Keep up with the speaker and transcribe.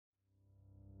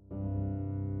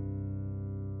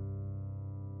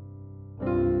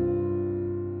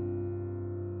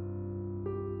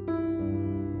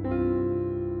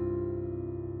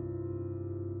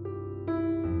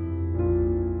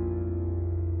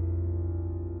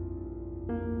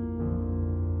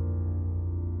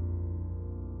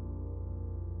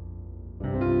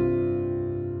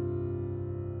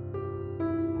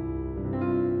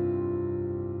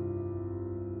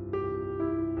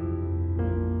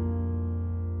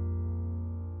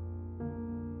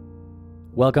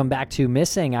Welcome back to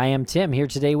Missing. I am Tim, here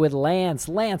today with Lance.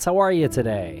 Lance, how are you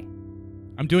today?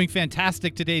 I'm doing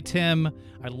fantastic today, Tim.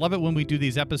 I love it when we do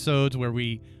these episodes where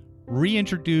we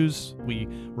reintroduce, we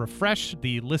refresh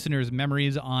the listeners'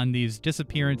 memories on these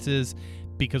disappearances,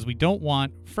 because we don't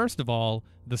want, first of all,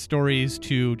 the stories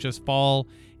to just fall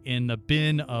in the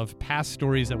bin of past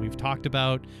stories that we've talked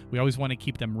about. We always want to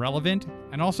keep them relevant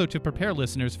and also to prepare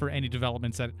listeners for any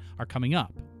developments that are coming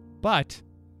up. But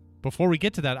before we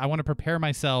get to that, I want to prepare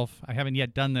myself. I haven't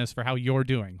yet done this for how you're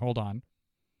doing. Hold on.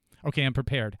 Okay, I'm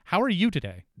prepared. How are you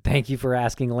today? Thank you for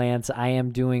asking, Lance. I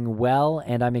am doing well,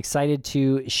 and I'm excited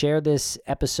to share this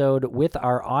episode with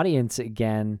our audience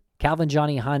again. Calvin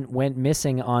Johnny Hunt went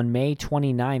missing on May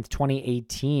 29th,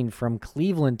 2018 from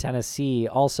Cleveland, Tennessee,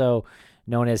 also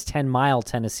known as 10 Mile,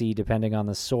 Tennessee, depending on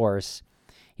the source.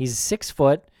 He's 6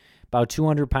 foot, about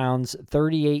 200 pounds,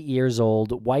 38 years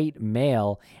old, white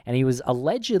male, and he was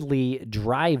allegedly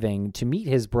driving to meet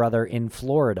his brother in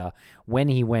Florida when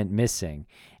he went missing.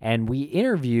 And we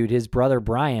interviewed his brother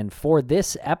Brian for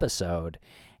this episode.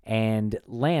 And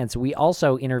Lance, we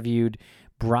also interviewed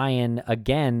Brian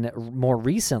again more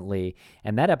recently,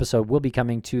 and that episode will be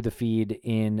coming to the feed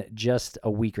in just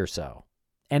a week or so.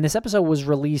 And this episode was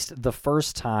released the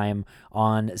first time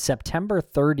on September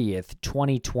 30th,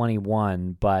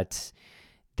 2021, but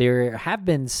there have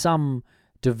been some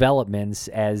developments,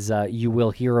 as you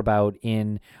will hear about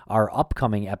in our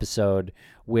upcoming episode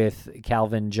with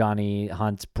Calvin Johnny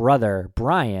Hunt's brother,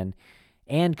 Brian,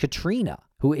 and Katrina,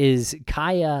 who is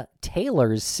Kaya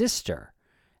Taylor's sister.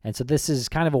 And so this is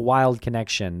kind of a wild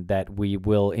connection that we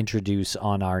will introduce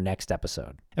on our next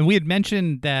episode. And we had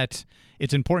mentioned that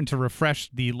it's important to refresh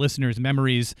the listeners'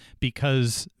 memories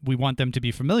because we want them to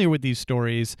be familiar with these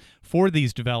stories for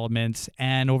these developments.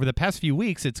 And over the past few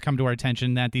weeks, it's come to our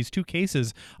attention that these two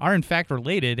cases are in fact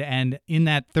related. And in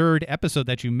that third episode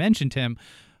that you mentioned, Tim,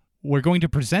 we're going to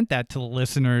present that to the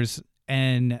listeners.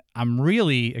 And I'm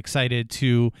really excited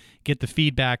to get the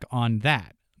feedback on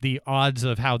that, the odds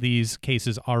of how these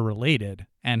cases are related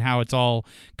and how it's all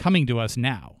coming to us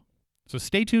now. So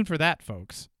stay tuned for that,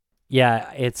 folks.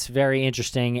 Yeah, it's very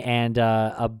interesting and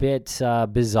a bit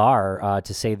bizarre,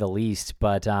 to say the least.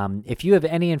 But if you have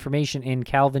any information in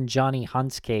Calvin Johnny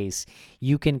Hunt's case,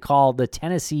 you can call the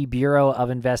Tennessee Bureau of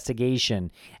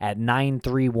Investigation at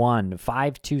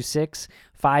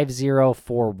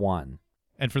 931-526-5041.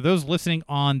 And for those listening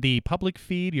on the public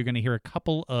feed, you're going to hear a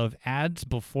couple of ads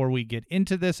before we get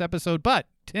into this episode. But,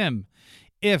 Tim,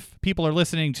 if people are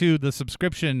listening to the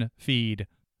subscription feed,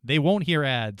 they won't hear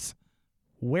ads.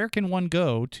 Where can one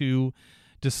go to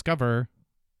discover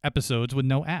episodes with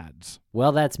no ads?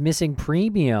 Well, that's Missing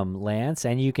Premium, Lance,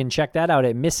 and you can check that out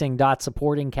at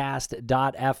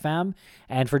missing.supportingcast.fm.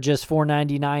 And for just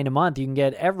 $4.99 a month, you can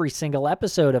get every single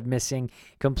episode of Missing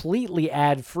completely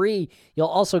ad-free. You'll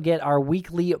also get our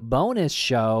weekly bonus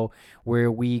show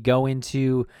where we go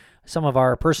into some of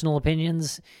our personal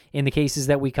opinions in the cases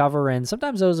that we cover, and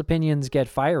sometimes those opinions get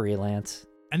fiery, Lance.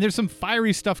 And there's some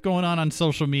fiery stuff going on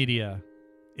social media.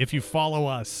 If you follow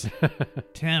us,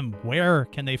 Tim, where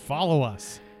can they follow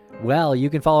us? Well, you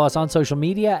can follow us on social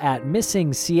media at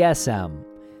MissingCSM.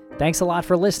 Thanks a lot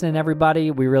for listening, everybody.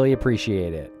 We really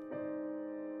appreciate it.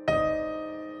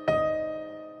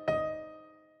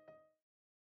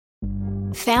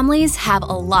 Families have a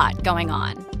lot going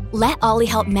on. Let Ollie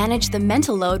help manage the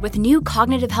mental load with new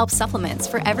cognitive help supplements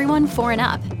for everyone 4 and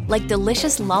up, like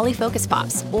delicious Lolly Focus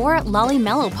Pops or Lolly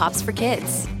Mellow Pops for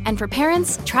kids. And for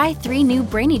parents, try 3 new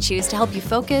Brainy Chews to help you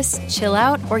focus, chill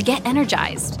out, or get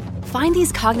energized. Find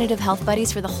these cognitive health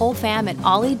buddies for the whole fam at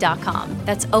ollie.com.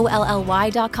 That's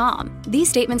OLLY.com. These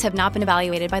statements have not been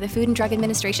evaluated by the Food and Drug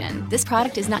Administration. This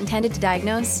product is not intended to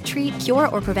diagnose, treat, cure,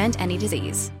 or prevent any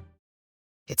disease.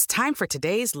 It's time for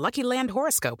today's Lucky Land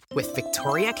horoscope with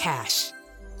Victoria Cash.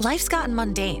 Life's gotten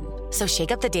mundane, so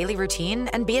shake up the daily routine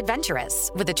and be adventurous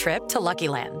with a trip to Lucky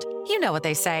Land. You know what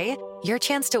they say, your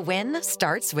chance to win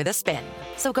starts with a spin.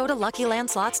 So go to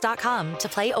LuckyLandSlots.com to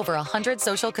play over 100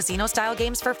 social casino-style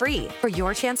games for free for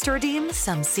your chance to redeem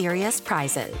some serious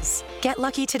prizes. Get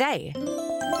lucky today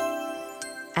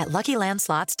at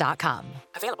LuckyLandSlots.com.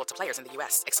 Available to players in the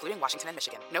U.S., excluding Washington and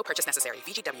Michigan. No purchase necessary.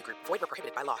 VGW Group. Void where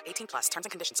prohibited by law. 18+. Terms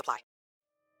and conditions apply.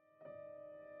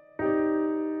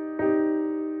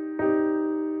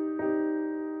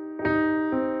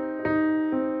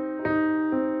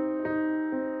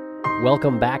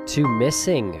 Welcome back to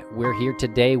Missing. We're here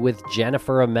today with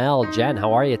Jennifer Amell. Jen,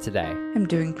 how are you today? I'm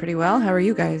doing pretty well. How are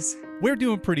you guys? We're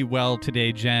doing pretty well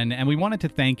today, Jen, and we wanted to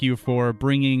thank you for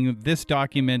bringing this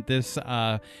document, this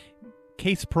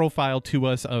case profile to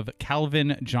us of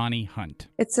Calvin Johnny Hunt.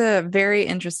 It's a very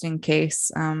interesting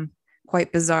case.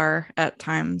 quite bizarre at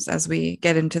times as we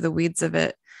get into the weeds of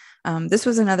it. This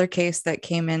was another case that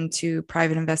came into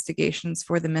private investigations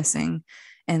for the missing,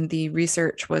 and the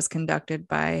research was conducted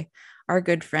by our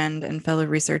good friend and fellow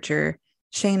researcher,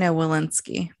 Shayna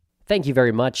Walensky. Thank you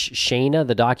very much, Shayna.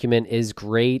 The document is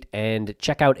great, and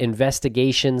check out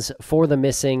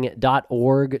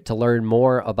investigationsforthemissing.org to learn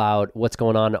more about what's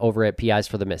going on over at PIs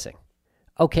for the Missing.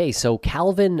 Okay, so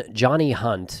Calvin Johnny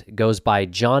Hunt goes by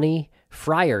Johnny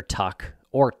Friar Tuck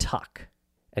or Tuck,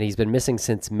 and he's been missing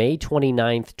since May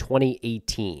 29th,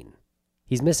 2018.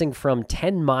 He's missing from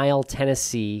 10 Mile,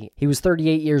 Tennessee. He was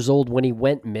 38 years old when he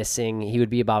went missing. He would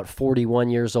be about 41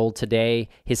 years old today.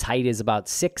 His height is about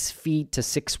 6 feet to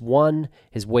 6'1".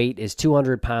 His weight is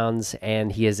 200 pounds,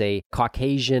 and he is a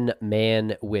Caucasian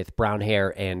man with brown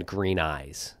hair and green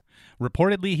eyes.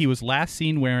 Reportedly, he was last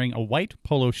seen wearing a white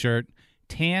polo shirt,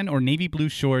 tan or navy blue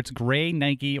shorts, gray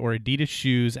Nike or Adidas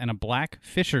shoes, and a black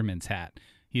fisherman's hat.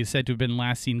 He is said to have been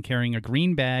last seen carrying a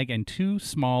green bag and 2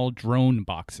 small drone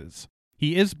boxes.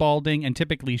 He is balding and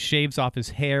typically shaves off his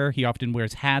hair. He often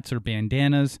wears hats or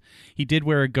bandanas. He did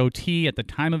wear a goatee at the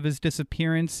time of his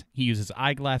disappearance. He uses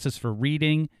eyeglasses for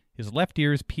reading. His left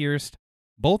ear is pierced.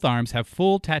 Both arms have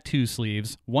full tattoo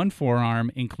sleeves. One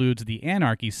forearm includes the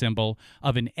anarchy symbol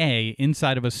of an A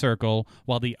inside of a circle,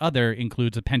 while the other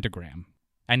includes a pentagram.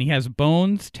 And he has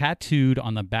bones tattooed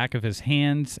on the back of his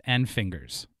hands and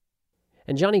fingers.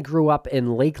 And Johnny grew up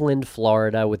in Lakeland,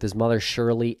 Florida with his mother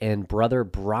Shirley and brother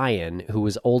Brian, who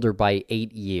was older by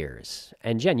 8 years.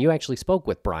 And Jen, you actually spoke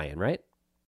with Brian, right?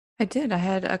 I did. I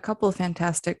had a couple of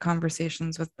fantastic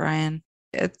conversations with Brian.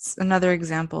 It's another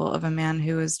example of a man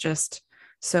who is just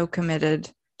so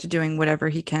committed to doing whatever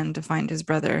he can to find his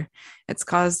brother. It's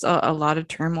caused a lot of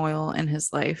turmoil in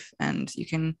his life, and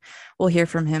we'll hear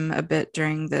from him a bit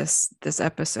during this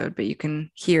episode, but you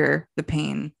can hear the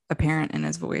pain apparent in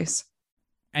his voice.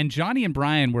 And Johnny and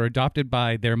Brian were adopted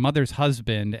by their mother's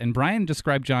husband, and Brian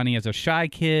described Johnny as a shy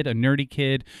kid, a nerdy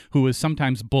kid who was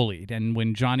sometimes bullied. And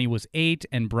when Johnny was 8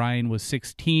 and Brian was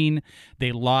 16,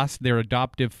 they lost their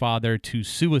adoptive father to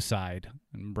suicide.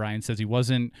 And Brian says he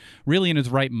wasn't really in his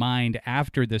right mind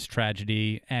after this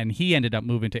tragedy, and he ended up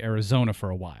moving to Arizona for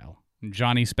a while. And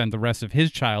Johnny spent the rest of his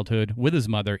childhood with his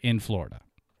mother in Florida.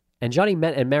 And Johnny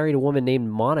met and married a woman named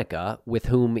Monica, with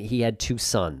whom he had 2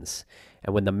 sons.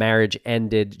 And when the marriage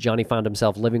ended, Johnny found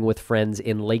himself living with friends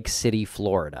in Lake City,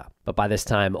 Florida. But by this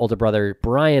time, older brother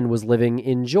Brian was living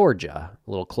in Georgia, a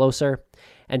little closer.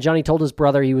 And Johnny told his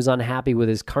brother he was unhappy with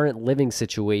his current living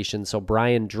situation, so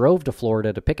Brian drove to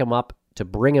Florida to pick him up to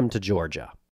bring him to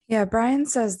Georgia. Yeah, Brian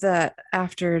says that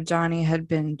after Johnny had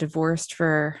been divorced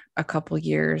for a couple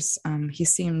years, he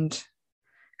seemed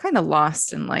kind of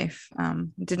lost in life,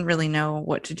 didn't really know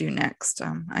what to do next.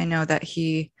 I know that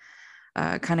he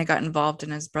kind of got involved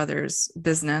in his brother's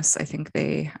business. I think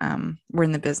they were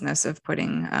in the business of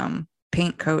putting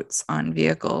paint coats on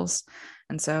vehicles.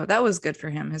 And so that was good for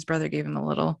him. His brother gave him a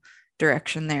little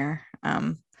direction there.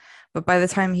 But by the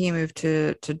time he moved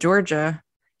to Georgia,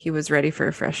 he was ready for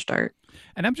a fresh start.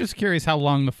 And I'm just curious how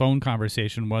long the phone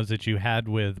conversation was that you had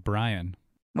with Brian.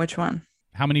 Which one?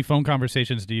 How many phone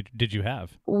conversations did you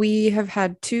have? We have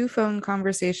had 2 phone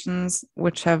conversations,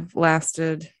 which have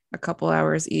lasted a couple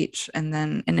hours each, and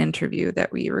then an interview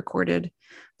that we recorded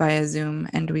via Zoom,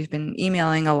 and we've been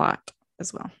emailing a lot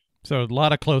as well. So a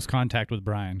lot of close contact with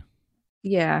Brian.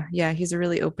 Yeah, he's a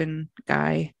really open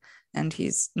guy, and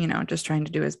he's, just trying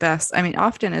to do his best. I mean,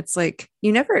 often it's like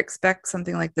you never expect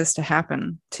something like this to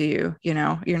happen to you. You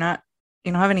don't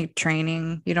have any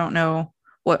training, you don't know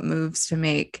what moves to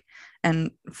make.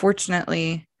 And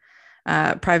fortunately,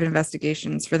 Private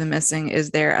Investigations for the Missing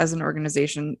is there as an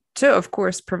organization to, of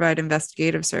course, provide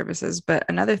investigative services. But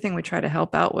another thing we try to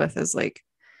help out with is like,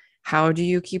 how do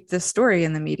you keep this story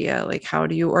in the media? Like, how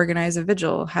do you organize a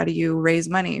vigil? How do you raise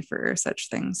money for such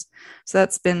things? So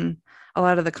that's been a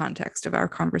lot of the context of our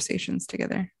conversations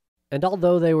together. And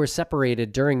although they were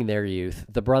separated during their youth,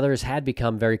 the brothers had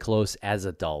become very close as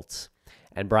adults.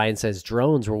 And Brian says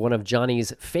drones were one of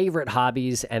Johnny's favorite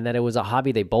hobbies and that it was a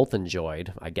hobby they both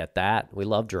enjoyed. I get that. We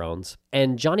love drones.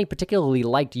 And Johnny particularly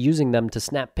liked using them to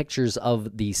snap pictures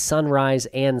of the sunrise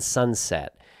and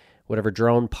sunset. Whatever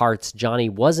drone parts Johnny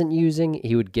wasn't using,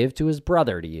 he would give to his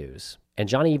brother to use. And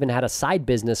Johnny even had a side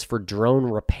business for drone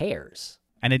repairs.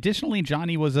 And additionally,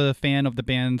 Johnny was a fan of the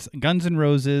bands Guns N'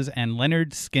 Roses and Lynyrd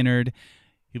Skynyrd.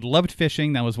 He loved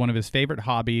fishing. That was one of his favorite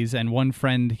hobbies. And one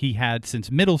friend he had since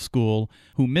middle school,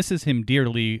 who misses him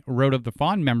dearly, wrote of the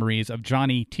fond memories of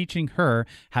Johnny teaching her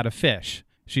how to fish.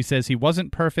 She says he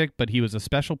wasn't perfect, but he was a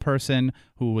special person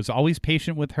who was always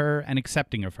patient with her and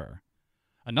accepting of her.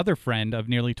 Another friend of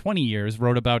nearly 20 years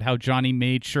wrote about how Johnny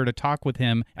made sure to talk with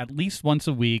him at least once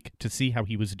a week to see how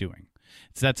he was doing.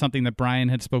 Is that something that Brian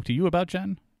had spoke to you about,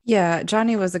 Jen? Yeah,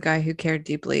 Johnny was a guy who cared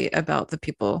deeply about the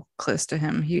people close to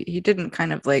him. He didn't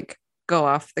kind of like go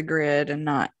off the grid and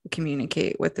not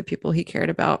communicate with the people he cared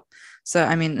about. So,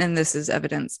 I mean, and this is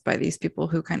evidenced by these people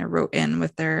who kind of wrote in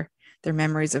with their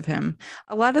memories of him.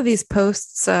 A lot of these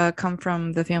posts come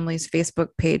from the family's Facebook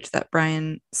page that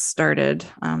Brian started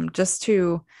just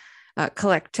to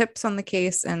collect tips on the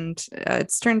case. And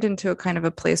it's turned into a kind of a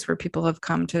place where people have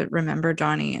come to remember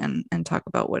Johnny and talk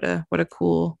about what a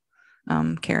cool,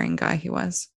 caring guy he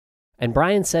was. And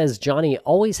Brian says Johnny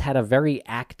always had a very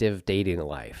active dating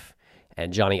life.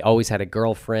 And Johnny always had a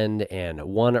girlfriend and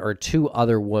one or two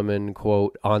other women,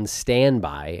 quote, on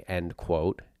standby, end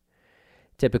quote.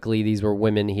 Typically, these were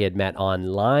women he had met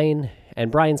online, and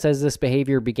Brian says this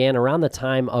behavior began around the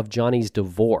time of Johnny's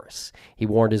divorce. He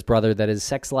warned his brother that his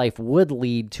sex life would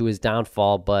lead to his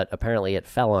downfall, but apparently it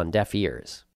fell on deaf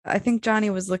ears. I think Johnny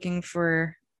was looking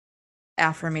for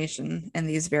affirmation in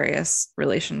these various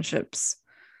relationships.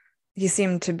 He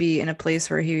seemed to be in a place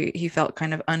where he felt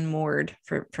kind of unmoored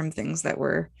from things that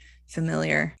were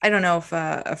familiar. I don't know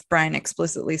if Brian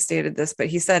explicitly stated this, but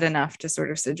he said enough to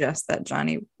sort of suggest that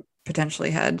Johnny potentially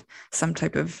had some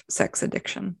type of sex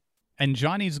addiction. And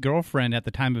Johnny's girlfriend at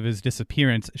the time of his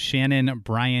disappearance, Shannon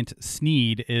Bryant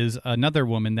Sneed, is another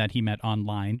woman that he met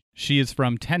online. She is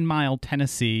from 10 Mile,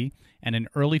 Tennessee, and in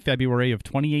early February of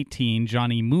 2018,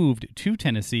 Johnny moved to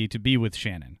Tennessee to be with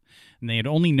Shannon. And they had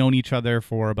only known each other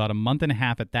for about a month and a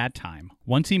half at that time.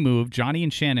 Once he moved, Johnny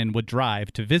and Shannon would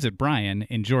drive to visit Brian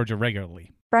in Georgia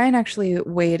regularly. Brian actually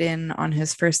weighed in on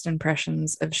his first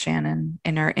impressions of Shannon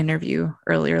in our interview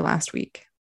earlier last week.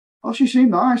 Well, she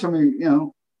seemed nice. I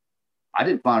mean, I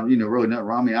didn't find, really nothing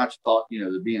wrong. I mean, I just thought,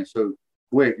 that being so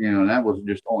quick, and that wasn't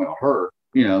just only on her,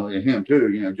 and him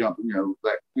too, jumping,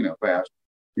 that, fast,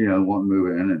 wanting to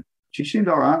move in. And she seemed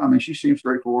all right. I mean, she seemed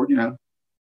straightforward,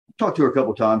 Talked to her a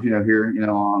couple of times, here,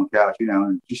 on the couch,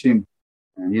 and she seemed,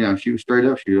 and, she was straight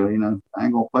up. She, I ain't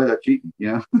going to play that cheating,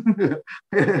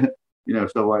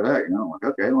 stuff like that, I'm like,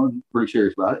 okay, well, I'm pretty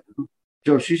serious about it.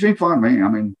 So she seemed fine to me. I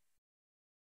mean,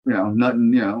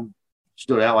 nothing,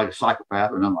 stood out like a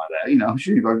psychopath or nothing like that.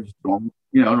 She was just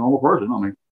normal person. I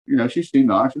mean, she seemed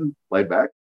nice and laid back.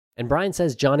 And Brian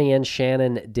says Johnny and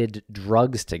Shannon did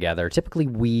drugs together, typically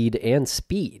weed and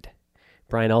speed.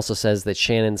 Brian also says that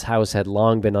Shannon's house had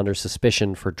long been under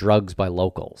suspicion for drugs by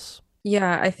locals.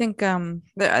 Yeah, I think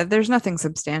there's nothing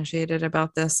substantiated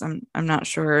about this. I'm not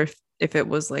sure if it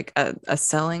was like a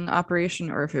selling operation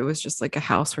or if it was just like a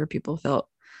house where people felt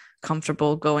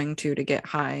comfortable going to get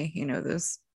high,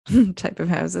 those type of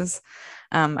houses.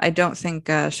 I don't think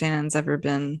Shannon's ever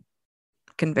been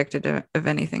convicted of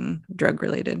anything drug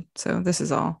related. So this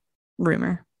is all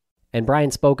rumor. And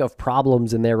Brian spoke of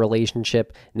problems in their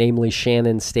relationship, namely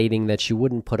Shannon stating that she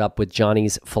wouldn't put up with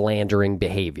Johnny's philandering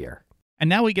behavior. And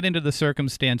now we get into the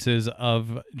circumstances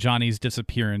of Johnny's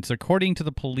disappearance. According to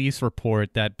the police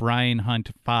report that Brian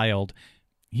Hunt filed,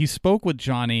 he spoke with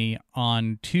Johnny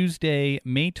on Tuesday,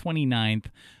 May 29th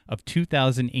of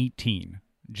 2018.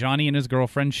 Johnny and his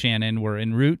girlfriend Shannon were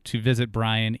en route to visit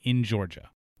Brian in Georgia.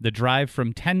 The drive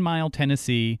from 10 Mile,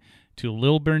 Tennessee to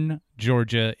Lilburn,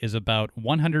 Georgia is about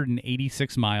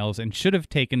 186 miles and should have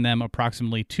taken them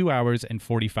approximately 2 hours and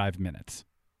 45 minutes.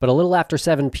 But a little after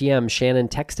 7 p.m., Shannon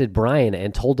texted Brian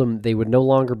and told him they would no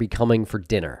longer be coming for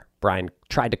dinner. Brian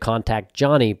tried to contact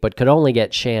Johnny, but could only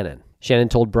get Shannon. Shannon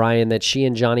told Brian that she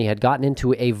and Johnny had gotten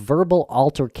into a verbal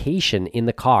altercation in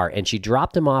the car, and she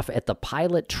dropped him off at the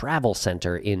Pilot Travel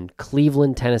Center in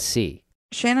Cleveland, Tennessee.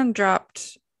 Shannon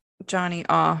dropped Johnny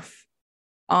off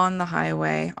on the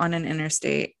highway on an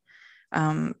interstate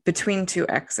between two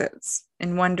exits.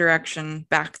 In one direction,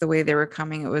 back the way they were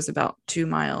coming, it was about 2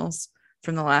 miles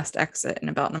from the last exit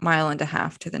and about 1.5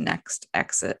 miles to the next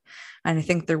exit. And I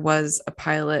think there was a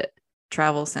Pilot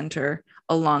Travel Center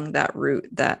along that route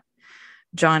that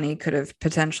Johnny could have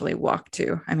potentially walked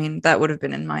to. I mean, that would have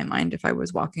been in my mind if I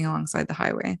was walking alongside the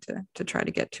highway to try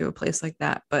to get to a place like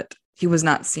that, but he was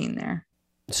not seen there.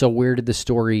 So where did the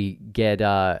story get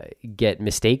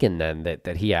mistaken then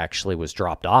that he actually was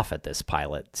dropped off at this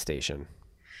pilot station?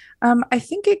 I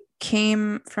think it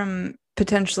came from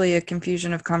potentially a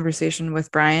confusion of conversation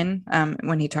with Brian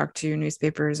when he talked to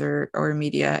newspapers or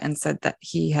media and said that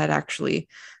he had actually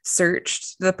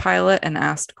searched the pilot and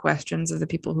asked questions of the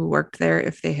people who worked there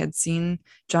if they had seen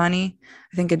Johnny.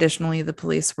 I think additionally, the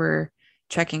police were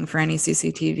checking for any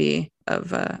CCTV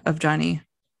of Johnny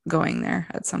going there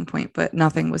at some point, but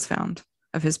nothing was found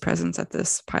of his presence at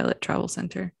this Pilot Travel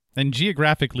Center. And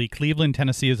geographically, Cleveland,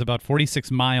 Tennessee is about 46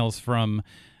 miles from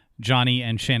Johnny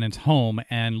and Shannon's home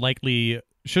and likely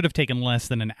should have taken less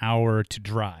than an hour to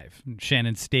drive.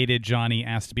 Shannon stated Johnny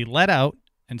asked to be let out,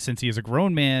 and since he is a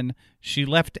grown man, she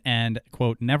left and,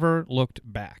 quote, never looked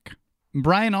back.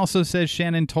 Brian also says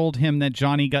Shannon told him that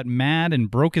Johnny got mad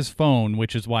and broke his phone,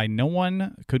 which is why no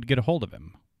one could get a hold of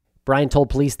him. Brian told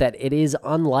police that it is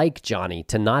unlike Johnny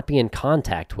to not be in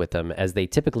contact with him, as they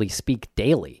typically speak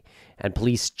daily, and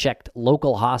police checked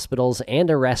local hospitals and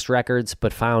arrest records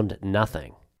but found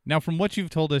nothing. Now, from what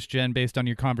you've told us, Jen, based on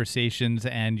your conversations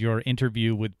and your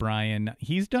interview with Brian,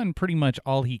 he's done pretty much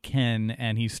all he can,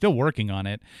 and he's still working on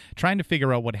it, trying to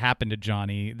figure out what happened to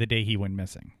Johnny the day he went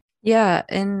missing. Yeah,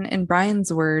 in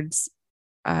Brian's words,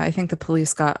 I think the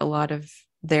police got a lot of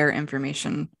their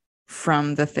information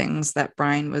from the things that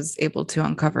Brian was able to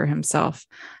uncover himself.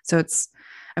 So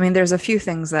there's a few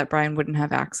things that Brian wouldn't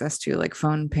have access to, like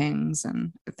phone pings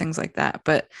and things like that.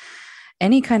 But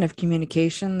any kind of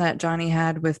communication that Johnny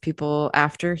had with people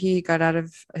after he got out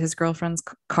of his girlfriend's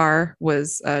car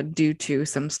was due to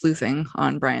some sleuthing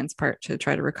on Brian's part to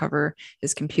try to recover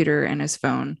his computer and his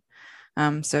phone.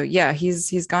 So yeah,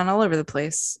 he's gone all over the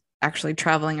place, actually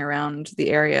traveling around the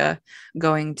area,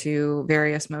 going to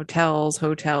various motels,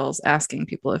 hotels, asking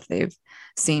people if they've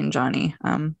seen Johnny.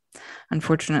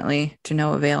 Unfortunately, to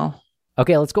no avail.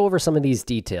 Okay, let's go over some of these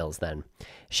details then.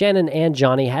 Shannon and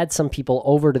Johnny had some people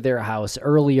over to their house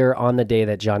earlier on the day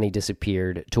that Johnny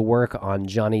disappeared to work on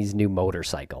Johnny's new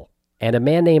motorcycle. And a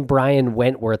man named Brian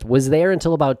Wentworth was there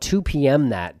until about 2 p.m.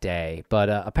 that day, but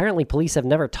apparently police have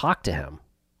never talked to him.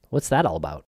 What's that all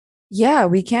about? Yeah,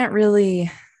 we can't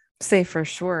really say for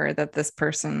sure that this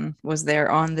person was there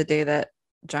on the day that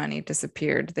Johnny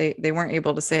disappeared. They weren't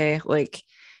able to say,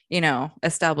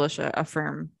 establish a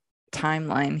firm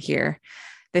timeline here.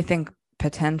 They think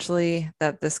potentially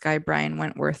that this guy, Brian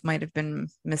Wentworth, might have been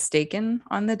mistaken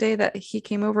on the day that he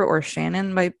came over, or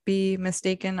Shannon might be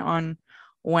mistaken on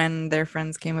when their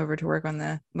friends came over to work on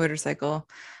the motorcycle.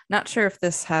 Not sure if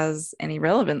this has any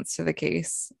relevance to the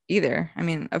case either. I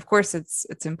mean, of course,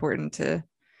 it's important to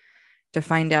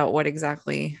find out what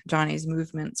exactly Johnny's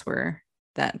movements were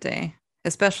that day,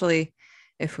 especially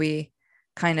if we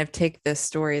kind of take this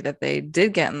story that they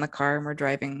did get in the car and were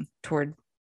driving toward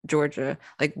Georgia.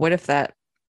 Like, what if that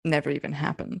never even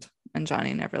happened and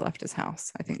Johnny never left his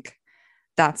house? I think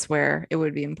that's where it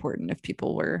would be important if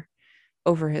people were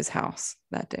over his house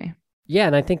that day. Yeah,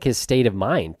 and I think his state of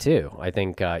mind, too. I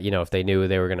think, if they knew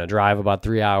they were going to drive about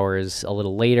 3 hours a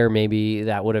little later, maybe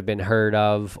that would have been heard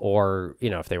of. Or,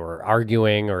 if they were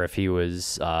arguing, or if he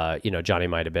was, Johnny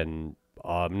might have been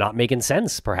not making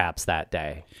sense, perhaps, that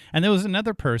day. And there was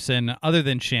another person, other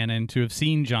than Shannon, to have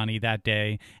seen Johnny that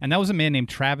day, and that was a man named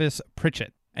Travis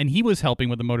Pritchett. And he was helping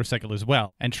with the motorcycle as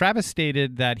well. And Travis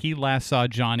stated that he last saw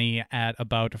Johnny at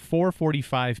about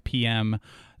 4:45 p.m.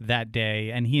 that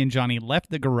day, and he and Johnny left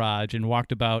the garage and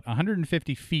walked about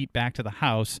 150 feet back to the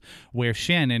house where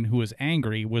Shannon, who was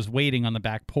angry, was waiting on the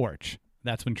back porch.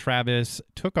 That's when Travis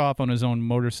took off on his own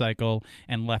motorcycle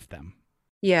and left them.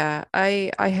 Yeah,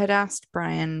 I had asked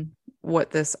Brian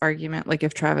what this argument, like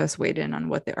if Travis weighed in on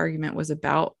what the argument was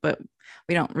about, but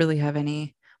we don't really have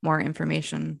any more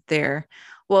information there.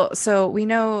 Well, so we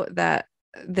know that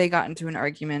they got into an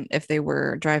argument if they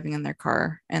were driving in their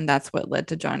car, and that's what led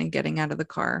to Johnny getting out of the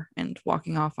car and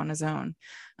walking off on his own.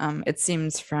 It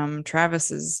seems from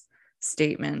Travis's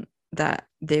statement that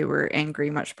they were angry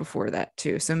much before that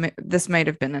too. So this might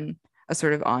have been a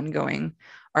sort of ongoing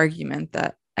argument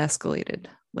that escalated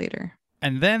later.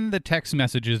 And then the text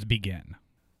messages begin.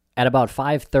 At about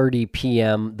 5:30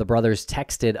 p.m., the brothers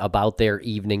texted about their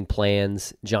evening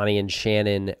plans. Johnny and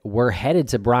Shannon were headed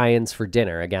to Brian's for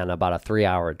dinner, again, about a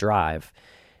 3-hour drive.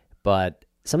 But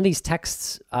some of these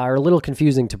texts are a little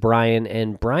confusing to Brian,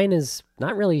 and Brian is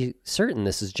not really certain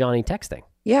this is Johnny texting.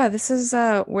 Yeah, this is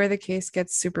where the case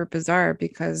gets super bizarre,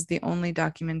 because the only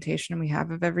documentation we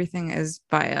have of everything is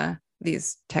via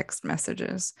these text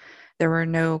messages. There were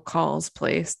no calls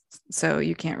placed, so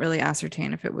you can't really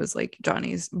ascertain if it was like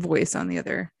Johnny's voice on the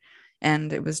other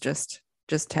end. It was just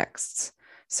texts.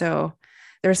 So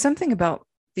there was something about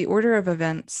the order of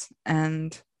events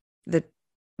and the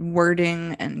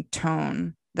wording and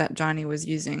tone that Johnny was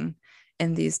using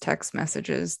in these text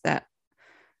messages that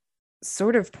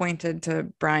sort of pointed to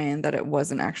Brian that it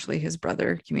wasn't actually his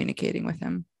brother communicating with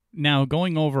him. Now,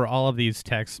 going over all of these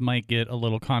texts might get a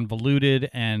little convoluted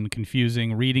and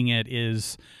confusing. Reading it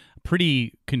is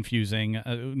pretty confusing,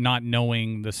 not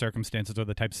knowing the circumstances or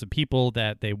the types of people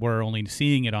that they were. Only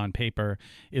seeing it on paper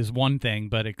is one thing,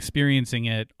 but experiencing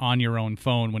it on your own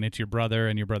phone when it's your brother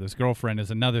and your brother's girlfriend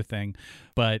is another thing.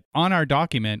 But on our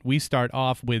document, we start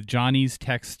off with Johnny's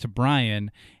text to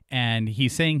Brian, and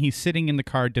he's saying he's sitting in the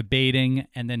car debating,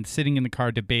 and then sitting in the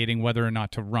car debating whether or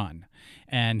not to run.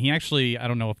 And he actually, I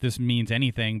don't know if this means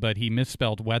anything, but he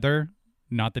misspelled weather,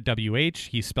 not the WH.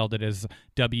 He spelled it as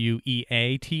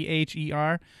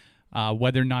WEATHER,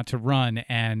 whether or not to run.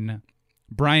 And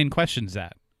Brian questions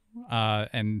that.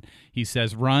 And he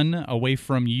says, run away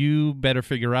from you. Better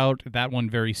figure out that one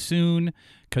very soon,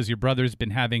 because your brother's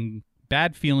been having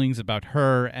bad feelings about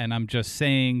her. And I'm just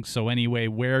saying, so anyway,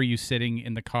 where are you sitting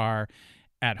in the car?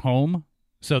 At home?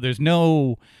 So there's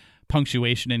no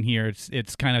punctuation in here.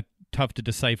 It's kind of tough to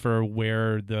decipher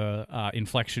where the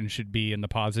inflection should be and the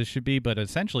pauses should be, but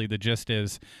essentially the gist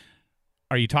is,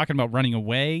 are you talking about running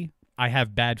away? I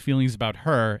have bad feelings about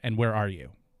her, and where are you?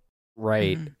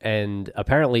 Right. And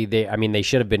apparently they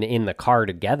should have been in the car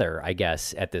together, I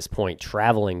guess, at this point,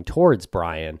 traveling towards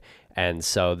Brian. And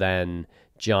so then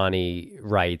Johnny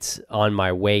writes, on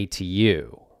my way to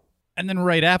you. And then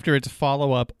right after, it's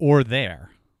follow-up, or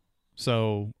there.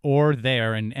 So, or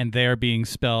there, and there being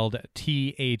spelled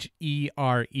THERE.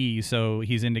 So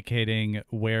he's indicating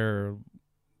where,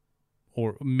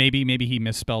 or maybe he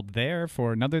misspelled there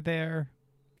for another there.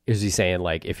 Is he saying,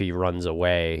 like, if he runs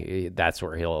away, that's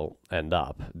where he'll end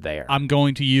up, there? I'm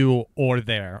going to you, or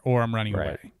there, or I'm running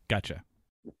away. Gotcha.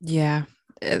 Yeah,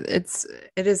 it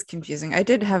is confusing. I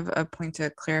did have a point to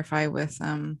clarify with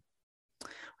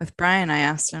Brian. I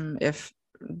asked him if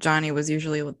Johnny was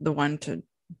usually the one to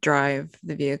drive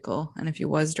the vehicle, and if he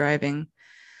was driving.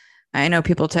 I know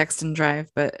people text and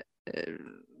drive, but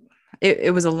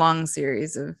it was a long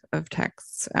series of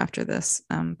texts after this.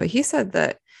 But he said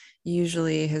that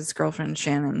usually his girlfriend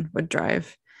Shannon would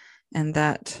drive, and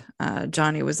that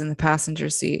Johnny was in the passenger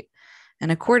seat. And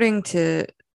according to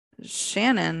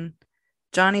Shannon,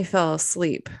 Johnny fell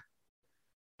asleep,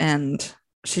 and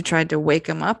she tried to wake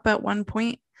him up at one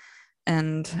point,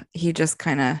 and he just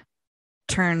kind of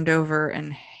turned over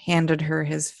and handed her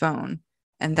his phone.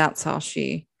 And that's how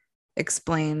she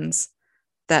explains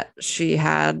that she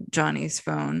had Johnny's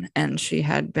phone, and she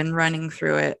had been running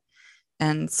through it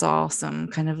and saw some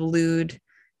kind of lewd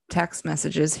text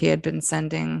messages he had been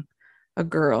sending a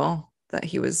girl that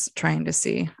he was trying to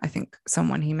see, I think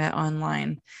someone he met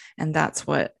online. And that's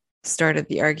what started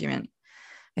the argument.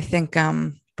 I think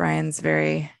Brian's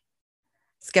very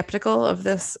skeptical of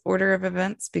this order of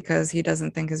events, because he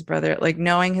doesn't think his brother, like,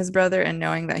 knowing his brother and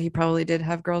knowing that he probably did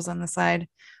have girls on the side,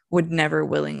 would never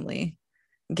willingly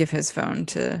give his phone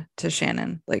to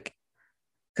Shannon, like,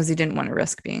 because he didn't want to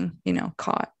risk being,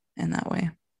 caught in that way.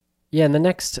 Yeah, and the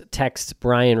next text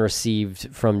Brian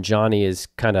received from Johnny is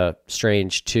kind of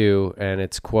strange too, and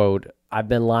it's, quote, I've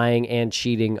been lying and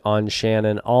cheating on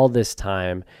Shannon all this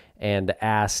time and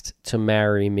asked to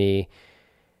marry me.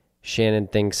 Shannon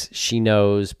thinks she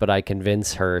knows, but I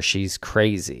convince her she's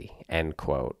crazy, end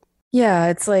quote. Yeah,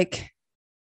 it's like,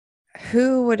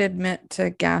 who would admit to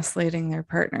gaslighting their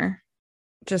partner?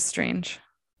 Just strange.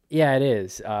 Yeah, it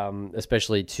is,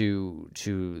 especially to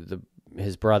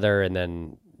his brother, and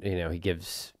then, he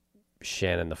gives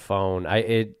Shannon the phone.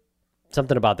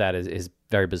 Something about that is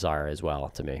very bizarre as well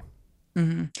to me.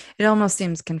 Mm-hmm. It almost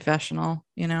seems confessional,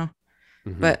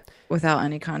 Mm-hmm. but without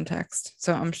any context.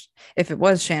 So if it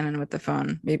was Shannon with the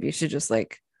phone, maybe she just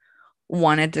like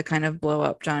wanted to kind of blow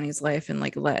up Johnny's life and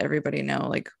like let everybody know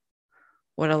like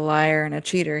what a liar and a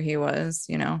cheater he was,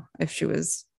 if she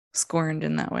was scorned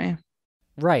in that way.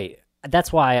 Right.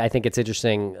 That's why I think it's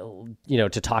interesting, to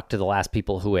talk to the last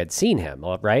people who had seen him,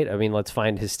 right? I mean, let's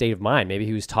find his state of mind. Maybe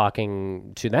he was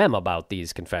talking to them about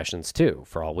these confessions too,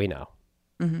 for all we know.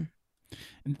 Mm-hmm.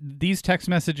 These text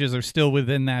messages are still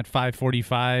within that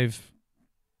 5:45,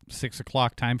 6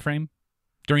 o'clock time frame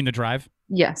during the drive?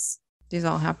 Yes. These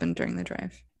all happened during the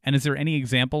drive. And is there any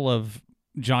example of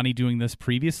Johnny doing this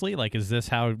previously? Like, is this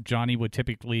how Johnny would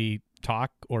typically talk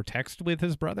or text with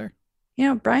his brother?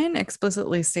 Brian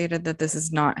explicitly stated that this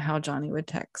is not how Johnny would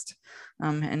text.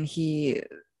 And he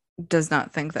does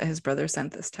not think that his brother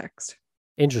sent this text.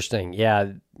 Interesting.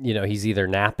 Yeah. He's either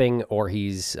napping or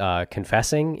he's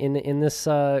confessing in this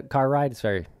car ride. It's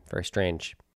very, very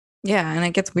strange. Yeah. And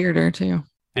it gets weirder too.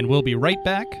 And we'll be right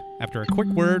back after a quick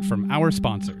word from our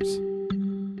sponsors.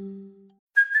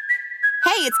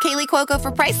 Hey, it's Kaylee Cuoco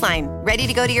for Priceline. Ready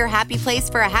to go to your happy place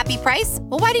for a happy price?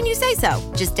 Well, why didn't you say so?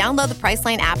 Just download the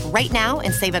Priceline app right now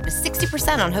and save up to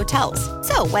 60% on hotels.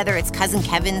 So whether it's Cousin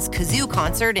Kevin's Kazoo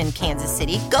Concert in Kansas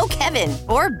City, go Kevin,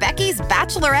 or Becky's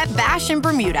Bachelorette Bash in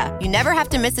Bermuda, you never have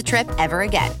to miss a trip ever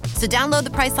again. So download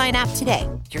the Priceline app today.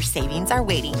 Your savings are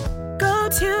waiting. Go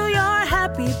to your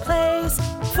happy place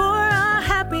for a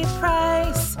happy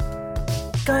price.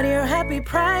 Go to your happy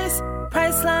price,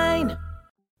 Priceline.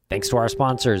 Thanks to our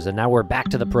sponsors, and now we're back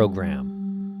to the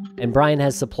program. And Brian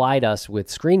has supplied us with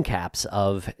screen caps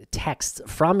of texts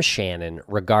from Shannon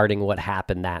regarding what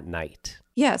happened that night.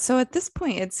 Yeah, so at this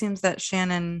point, it seems that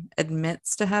Shannon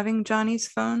admits to having Johnny's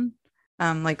phone.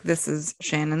 Like, this is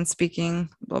Shannon speaking,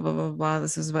 blah, blah, blah, blah,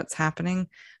 this is what's happening,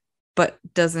 but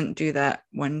doesn't do that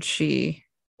when she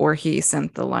or he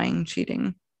sent the lying,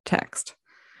 cheating text.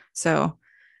 So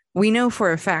we know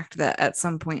for a fact that at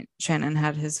some point Shannon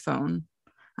had his phone,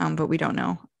 but we don't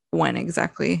know when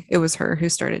exactly it was her who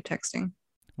started texting.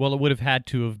 Well, it would have had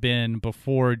to have been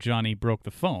before Johnny broke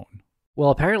the phone. Well,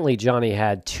 apparently Johnny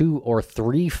had 2 or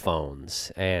 3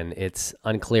 phones, and it's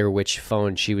unclear which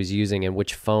phone she was using and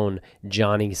which phone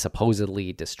Johnny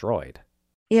supposedly destroyed.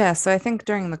 Yeah, so I think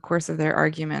during the course of their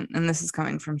argument, and this is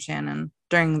coming from Shannon,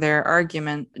 during their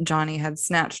argument, Johnny had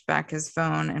snatched back his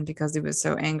phone, and because he was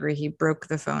so angry, he broke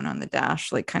the phone on the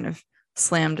dash, like kind of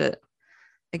slammed it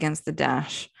against the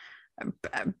dash.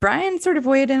 Brian sort of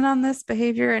weighed in on this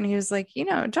behavior, and he was like,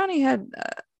 Johnny had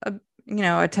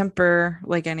a temper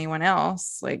like anyone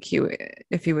else. Like,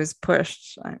 if he was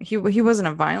pushed, he wasn't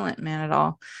a violent man at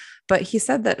all. But he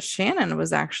said that Shannon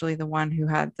was actually the one who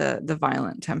had the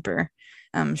violent temper.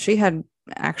 She had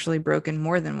actually broken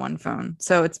more than one phone.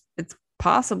 So it's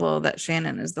possible that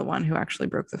Shannon is the one who actually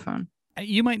broke the phone.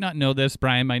 You might not know this.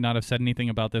 Brian might not have said anything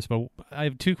about this, but I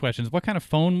have 2 questions. What kind of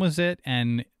phone was it,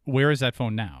 and where is that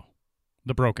phone now?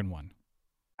 The broken one.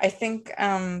 I think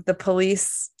the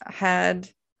police had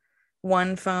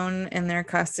one phone in their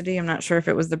custody. I'm not sure if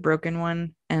it was the broken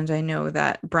one. And I know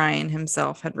that Brian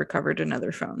himself had recovered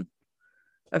another phone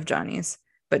of Johnny's,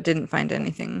 but didn't find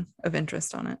anything of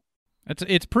interest on it.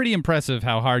 It's pretty impressive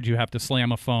how hard you have to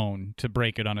slam a phone to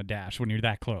break it on a dash when you're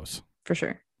that close. For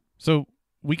sure. So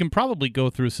we can probably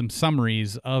go through some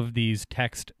summaries of these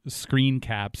text screen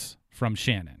caps from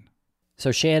Shannon.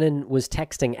 So Shannon was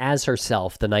texting as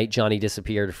herself the night Johnny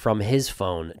disappeared from his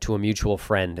phone to a mutual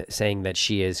friend, saying that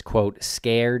she is, quote,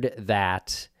 scared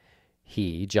that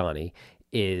he, Johnny,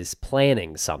 is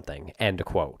planning something, end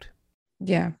quote.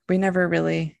 Yeah, we never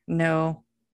really know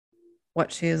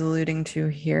what she is alluding to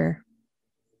here.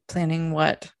 Planning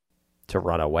what? To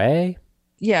run away?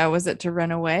 Yeah, was it to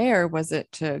run away, or was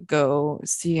it to go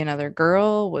see another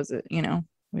girl? Was it, we have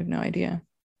no idea.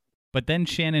 But then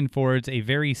Shannon forwards a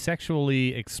very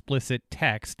sexually explicit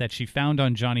text that she found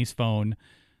on Johnny's phone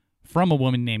from a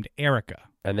woman named Erica.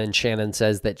 And then Shannon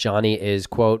says that Johnny is,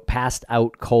 quote, passed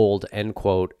out cold, end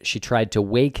quote. She tried to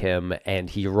wake him, and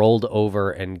he rolled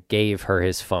over and gave her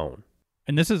his phone.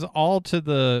 And this is all to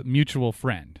the mutual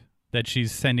friend that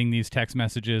she's sending these text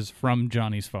messages from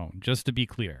Johnny's phone, just to be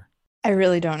clear. I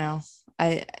really don't know.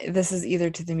 This is either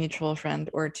to the mutual friend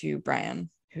or to Brian,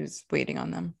 who's waiting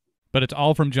on them. But it's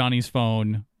all from Johnny's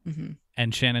phone, mm-hmm.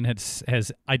 and Shannon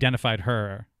has identified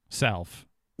herself.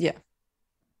 Yeah.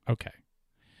 Okay.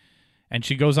 And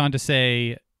she goes on to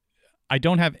say, I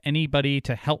don't have anybody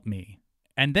to help me.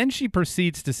 And then she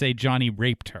proceeds to say Johnny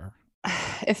raped her.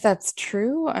 If that's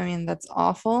true, I mean, that's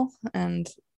awful and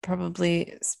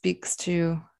probably speaks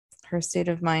to her state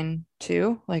of mind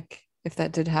too. Like, if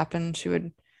that did happen, she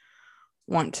would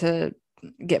want to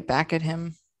get back at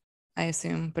him, I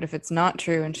assume. But if it's not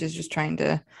true and she's just trying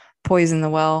to poison the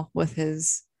well with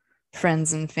his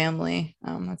friends and family,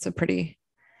 that's a pretty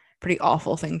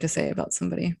awful thing to say about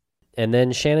somebody. And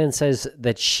then Shannon says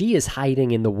that she is hiding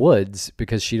in the woods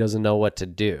because she doesn't know what to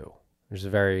do. There's a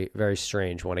very, very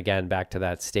strange one. Again, back to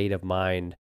that state of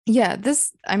mind. Yeah,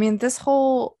 this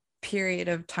whole period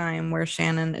of time where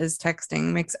Shannon is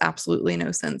texting makes absolutely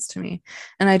no sense to me.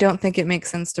 And I don't think it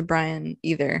makes sense to Brian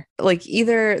either. Like,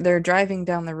 either they're driving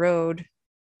down the road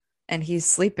and he's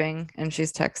sleeping and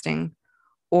she's texting,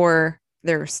 or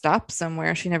they're stopped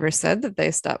somewhere. She never said that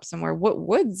they stopped somewhere. What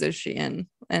woods is she in?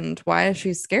 And why is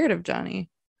she scared of Johnny?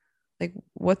 Like,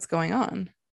 what's going on?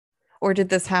 Or did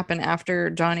this happen after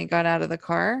Johnny got out of the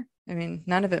car? I mean,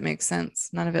 none of it makes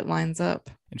sense. None of it lines up.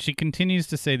 And she continues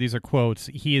to say, these are quotes,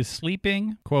 he is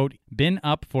sleeping, quote, been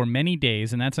up for many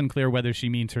days, and that's unclear whether she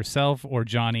means herself or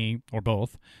Johnny or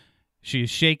both. She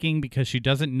is shaking because she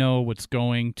doesn't know what's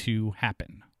going to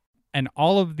happen. And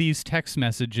all of these text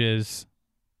messages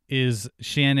is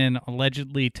Shannon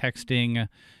allegedly texting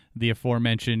the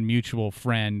aforementioned mutual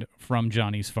friend from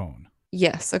Johnny's phone.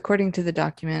 Yes, according to the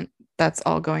document, that's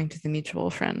all going to the mutual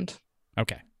friend.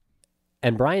 Okay.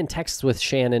 And Brian texts with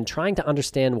Shannon trying to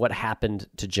understand what happened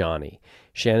to Johnny.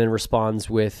 Shannon responds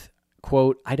with,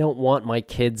 quote, "I don't want my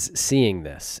kids seeing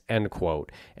this," end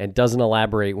quote, and doesn't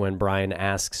elaborate when Brian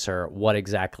asks her what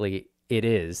exactly it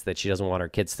is that she doesn't want her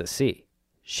kids to see.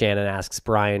 Shannon asks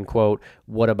Brian, quote,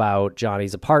 "What about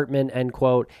Johnny's apartment," end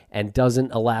quote, and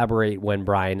doesn't elaborate when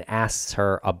Brian asks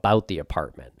her about the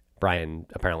apartment. Brian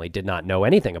apparently did not know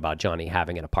anything about Johnny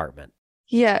having an apartment.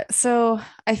 Yeah, so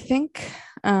I think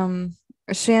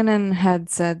Shannon had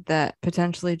said that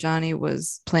potentially Johnny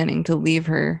was planning to leave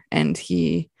her and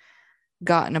he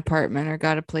got an apartment or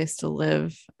got a place to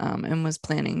live and was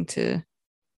planning to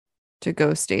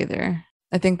go stay there.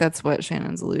 I think that's what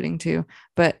Shannon's alluding to.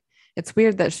 But it's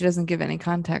weird that she doesn't give any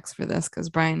context for this because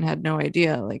Brian had no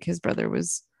idea like his brother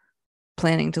was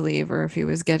planning to leave or if he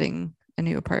was getting a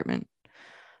new apartment,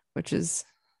 which is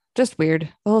just weird.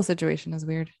 The whole situation is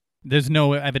weird. There's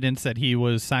no evidence that he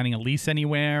was signing a lease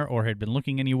anywhere or had been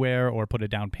looking anywhere or put a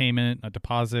down payment, a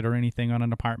deposit or anything on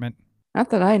an apartment?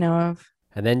 Not that I know of.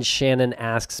 And then Shannon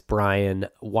asks Brian,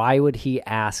 why would he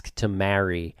ask to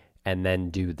marry and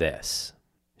then do this?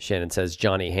 Shannon says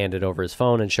Johnny handed over his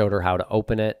phone and showed her how to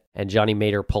open it, and Johnny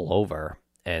made her pull over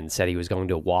and said he was going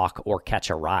to walk or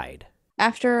catch a ride.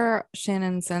 After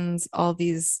Shannon sends all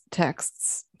these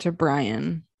texts to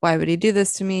Brian, why would he do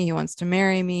this to me? He wants to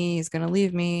marry me. He's going to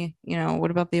leave me. You know, what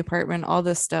about the apartment? All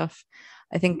this stuff.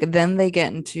 I think then they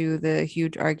get into the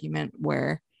huge argument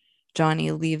where Johnny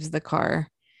leaves the car.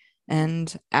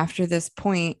 And after this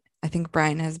point, I think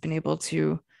Brian has been able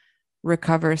to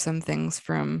recover some things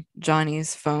from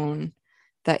Johnny's phone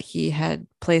that he had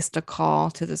placed a call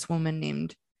to this woman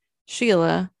named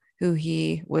Sheila, who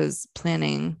he was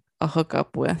planning a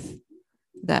hookup with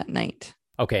that night.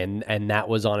 Okay, and that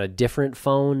was on a different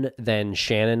phone than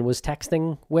Shannon was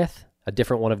texting with? A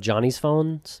different one of Johnny's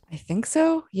phones? I think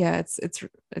so. Yeah,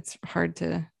 it's hard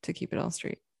to keep it all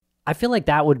straight. I feel like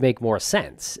that would make more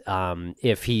sense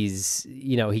if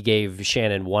he gave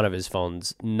Shannon one of his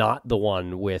phones, not the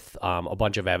one with a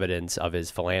bunch of evidence of his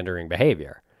philandering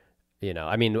behavior.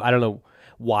 I mean, I don't know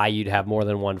why you'd have more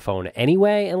than one phone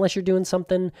anyway, unless you're doing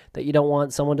something that you don't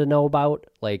want someone to know about,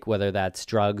 like whether that's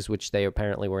drugs, which they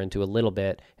apparently were into a little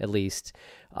bit at least,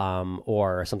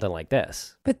 or something like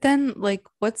this. But then, like,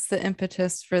 what's the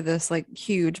impetus for this, like,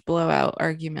 huge blowout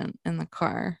argument in the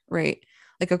car, right?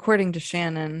 Like, according to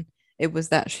Shannon, it was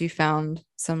that she found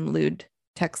some lewd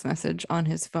text message on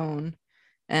his phone,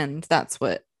 and that's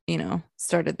what,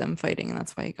 started them fighting, and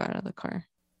that's why he got out of the car.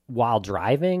 While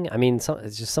driving? I mean,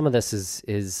 it's just some of this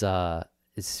is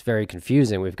very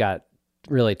confusing. We've got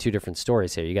really two different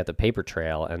stories here. You got the paper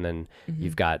trail, and then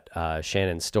you've got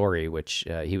Shannon's story, which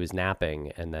he was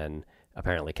napping and then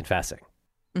apparently confessing.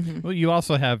 Mm-hmm. Well, you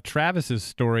also have Travis's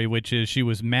story, which is she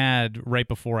was mad right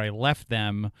before I left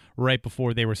them, right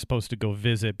before they were supposed to go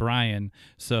visit Brian.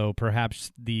 So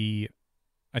perhaps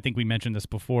I think we mentioned this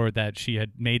before, that she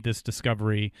had made this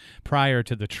discovery prior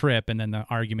to the trip, and then the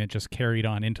argument just carried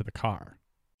on into the car.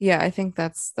 Yeah, I think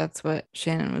that's what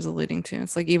Shannon was alluding to.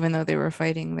 It's like, even though they were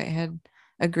fighting, they had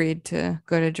agreed to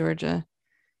go to Georgia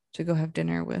to go have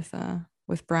dinner with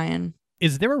Brian.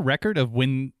 Is there a record of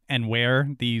when and where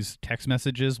these text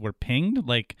messages were pinged?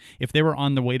 Like, if they were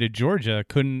on the way to Georgia,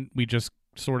 couldn't we just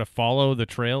sort of follow the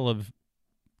trail of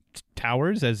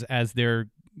towers as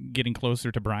they're getting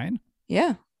closer to Brian?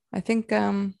 Yeah, I think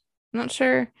not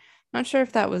sure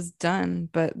if that was done,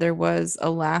 but there was a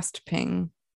last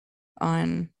ping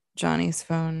on Johnny's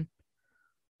phone,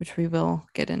 which we will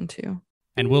get into.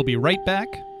 And we'll be right back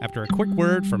after a quick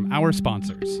word from our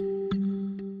sponsors.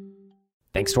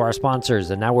 Thanks to our sponsors,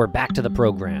 and now we're back to the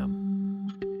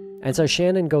program. And so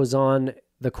Shannon goes on,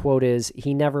 the quote is,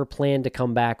 "He never planned to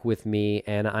come back with me,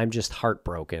 and I'm just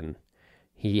heartbroken.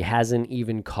 He hasn't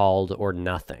even called or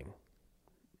nothing."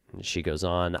 And she goes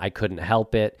on, "I couldn't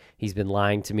help it. He's been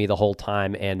lying to me the whole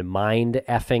time and mind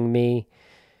effing me."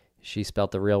 She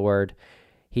spelt the real word.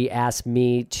 "He asked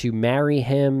me to marry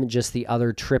him just the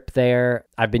other trip there.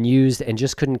 I've been used and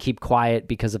just couldn't keep quiet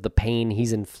because of the pain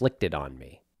he's inflicted on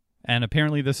me." And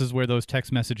apparently this is where those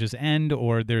text messages end,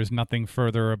 or there's nothing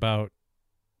further about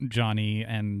Johnny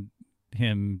and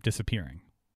him disappearing.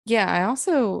 Yeah, I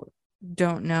also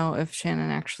don't know if Shannon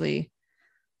actually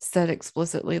said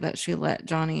explicitly that she let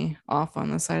Johnny off on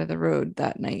the side of the road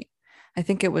that night. I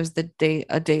think it was a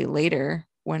day later,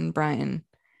 when Brian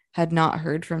had not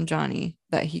heard from Johnny,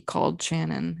 that he called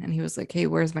Shannon and he was like, "Hey,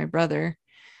 where's my brother?"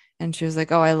 And she was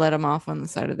like, "Oh, I let him off on the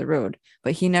side of the road."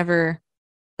 But he never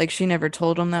Like she never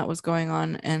told him that was going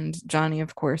on. And Johnny,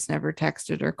 of course, never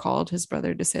texted or called his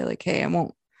brother to say like, hey, I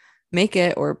won't make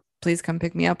it, or please come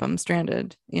pick me up. I'm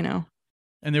stranded, you know?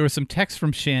 And there was some texts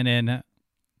from Shannon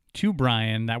to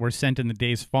Brian that were sent in the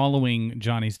days following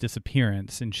Johnny's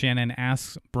disappearance. And Shannon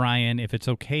asks Brian if it's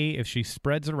okay if she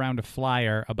spreads around a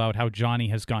flyer about how Johnny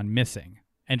has gone missing.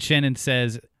 And Shannon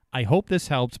says, I hope this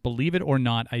helps. Believe it or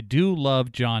not, I do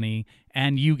love Johnny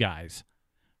and you guys.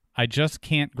 I just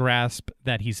can't grasp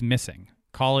that he's missing.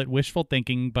 Call it wishful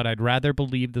thinking, but I'd rather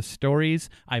believe the stories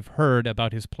I've heard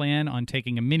about his plan on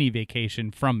taking a mini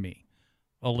vacation from me.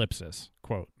 Ellipsis,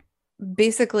 quote.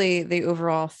 Basically, the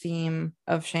overall theme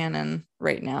of Shannon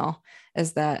right now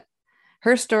is that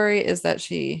her story is that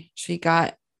she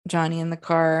got Johnny in the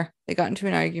car. They got into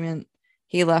an argument.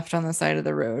 He left on the side of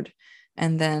the road.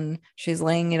 And then she's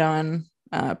laying it on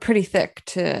pretty thick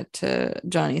to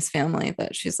Johnny's family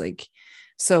that she's like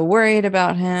so worried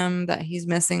about him, that he's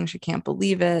missing. She can't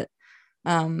believe it.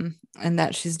 And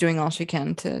that she's doing all she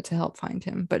can to help find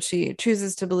him. But she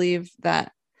chooses to believe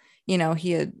that, you know,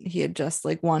 he had just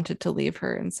like wanted to leave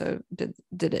her. And so did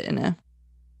it in a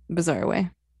bizarre way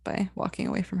by walking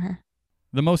away from her.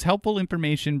 The most helpful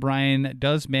information Brian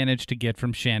does manage to get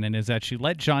from Shannon is that she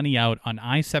let Johnny out on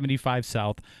I-75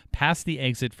 South, past the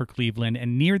exit for Cleveland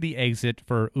and near the exit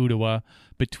for Ottawa,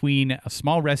 between a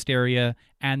small rest area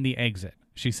and the exit.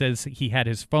 She says he had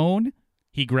his phone,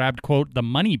 he grabbed, quote, the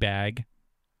money bag,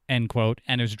 end quote,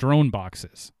 and his drone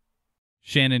boxes.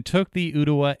 Shannon took the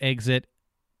Ottawa exit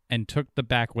and took the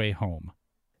back way home.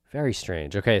 Very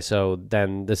strange. Okay, so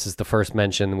then this is the first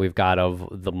mention we've got of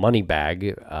the money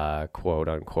bag, quote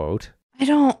unquote. I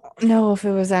don't know if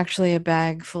it was actually a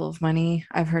bag full of money.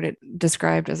 I've heard it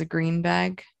described as a green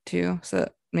bag too. So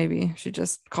maybe she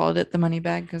just called it the money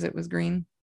bag because it was green.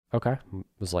 Okay. It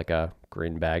was like a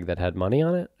green bag that had money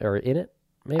on it or in it,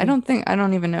 maybe? I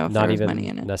don't even know if there was money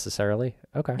in it. Necessarily?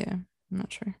 Okay. Yeah, I'm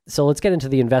not sure. So let's get into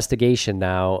the investigation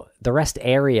now. The rest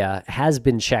area has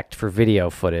been checked for video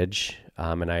footage.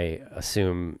 And I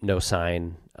assume no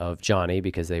sign of Johnny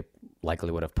because they likely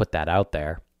would have put that out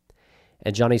there.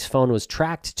 And Johnny's phone was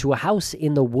tracked to a house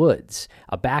in the woods,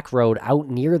 a back road out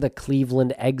near the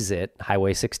Cleveland exit,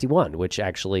 Highway 61, which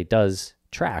actually does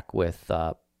track with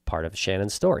part of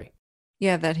Shannon's story.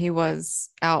 Yeah, that he was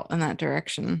out in that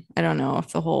direction. I don't know if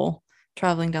the whole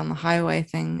traveling down the highway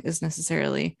thing is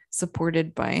necessarily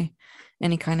supported by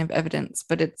any kind of evidence,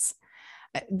 but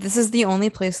this is the only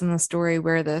place in the story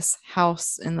where this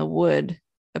house in the wood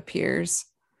appears.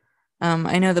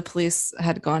 I know the police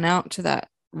had gone out to that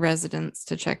residence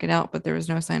to check it out, but there was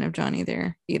no sign of Johnny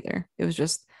there either. It was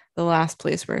just the last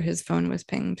place where his phone was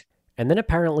pinged. And then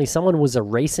apparently someone was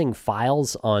erasing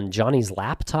files on Johnny's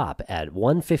laptop at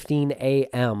 1:15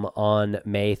 a.m. on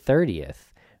May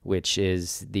 30th, which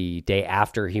is the day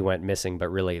after he went missing, but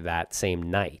really that same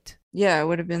night. Yeah, it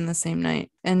would have been the same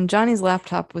night. And Johnny's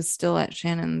laptop was still at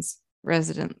Shannon's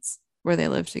residence where they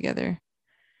lived together.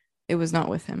 It was not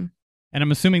with him. And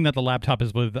I'm assuming that the laptop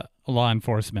is with law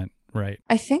enforcement, right?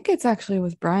 I think it's actually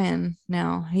with Brian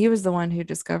now. He was the one who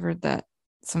discovered that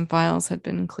some files had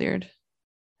been cleared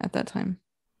at that time.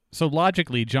 So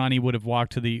logically, Johnny would have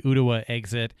walked to the Ottawa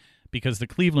exit because the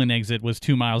Cleveland exit was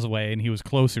 2 miles away and he was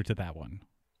closer to that one.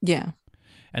 Yeah.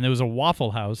 And there was a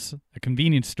Waffle House, a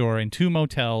convenience store, and 2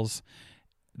 motels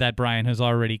that Brian has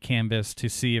already canvassed to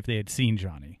see if they had seen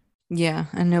Johnny. Yeah,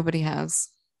 and nobody has.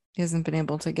 He hasn't been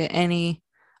able to get any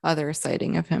other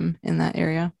sighting of him in that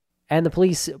area. And the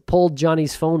police pulled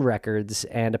Johnny's phone records,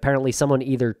 and apparently someone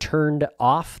either turned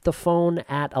off the phone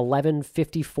at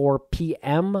 11:54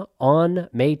 p.m. on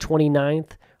May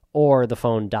 29th, or the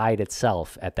phone died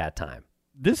itself at that time.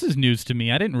 This is news to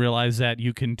me. I didn't realize that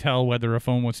you can tell whether a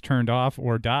phone was turned off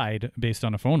or died based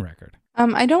on a phone record.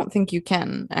 I don't think you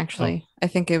can, actually. Oh. I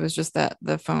think it was just that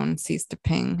the phone ceased to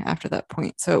ping after that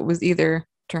point. So it was either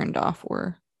turned off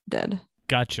or dead.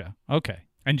 Gotcha. Okay.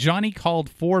 And Johnny called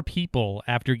 4 people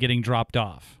after getting dropped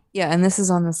off. Yeah, and this is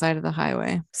on the side of the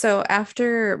highway. So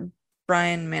after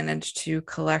Brian managed to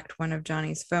collect one of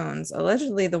Johnny's phones,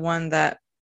 allegedly the one that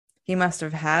he must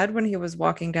have had when he was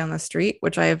walking down the street,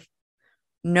 which I have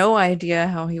no idea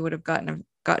how he would have gotten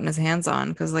his hands on,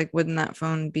 because like, wouldn't that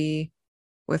phone be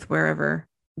with wherever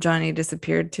Johnny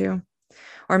disappeared to?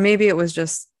 Or maybe it was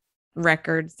just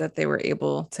records that they were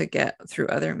able to get through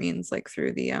other means, like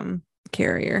through the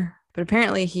carrier. But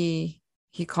apparently he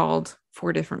called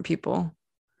 4 different people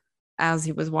as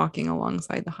he was walking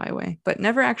alongside the highway, but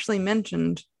never actually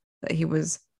mentioned that he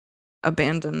was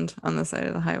abandoned on the side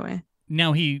of the highway.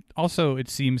 Now, he also, it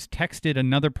seems, texted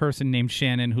another person named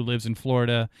Shannon who lives in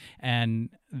Florida, and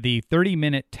the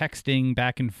 30-minute texting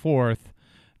back and forth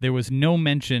There was no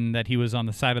mention that he was on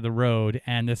the side of the road,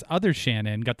 and this other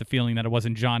Shannon got the feeling that it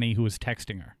wasn't Johnny who was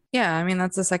texting her. Yeah, I mean,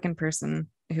 that's the second person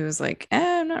who was like,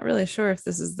 I'm not really sure if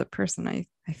this is the person I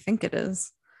think it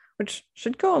is, which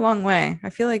should go a long way. I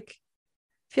feel like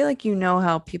you know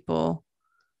how people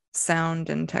sound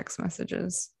in text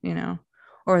messages,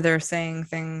 or they're saying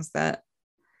things that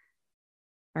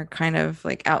are kind of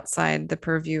like outside the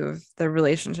purview of the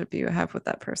relationship you have with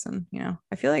that person.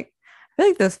 I feel like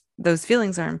those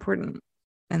feelings are important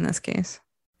in this case.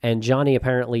 And Johnny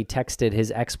apparently texted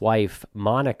his ex-wife,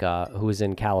 Monica, who was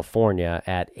in California,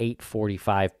 at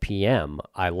 8:45 p.m.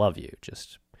 I love you.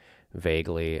 Just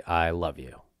vaguely, I love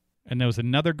you. And there was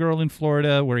another girl in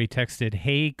Florida where he texted,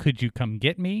 hey, could you come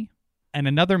get me? And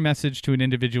another message to an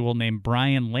individual named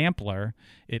Brian Lampler.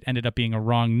 It ended up being a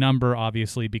wrong number,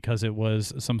 obviously, because it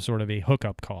was some sort of a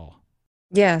hookup call.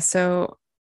 Yeah, so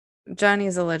Johnny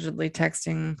is allegedly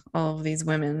texting all of these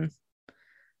women.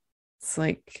 It's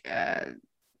like,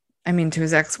 to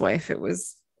his ex-wife, it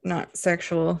was not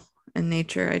sexual in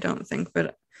nature, I don't think,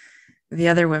 but the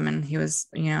other women, he was,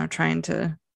 trying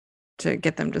to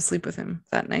get them to sleep with him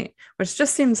that night, which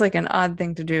just seems like an odd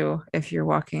thing to do if you're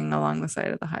walking along the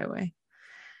side of the highway.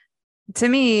 To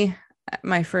me,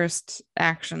 my first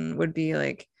action would be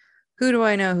like, who do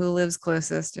I know who lives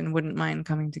closest and wouldn't mind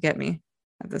coming to get me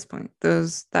at this point?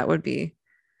 That would be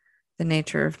the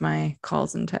nature of my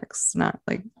calls and texts, not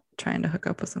like trying to hook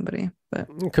up with somebody. But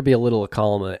it could be a little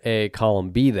column A,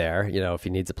 column B there. If he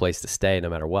needs a place to stay, no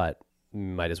matter what,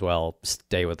 might as well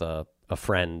stay with a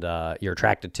friend you're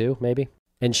attracted to, maybe.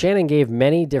 And Shannon gave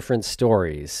many different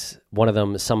stories. One of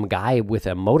them, some guy with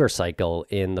a motorcycle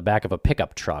in the back of a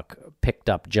pickup truck picked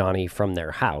up Johnny from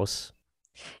their house.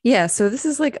 Yeah, so this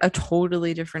is like a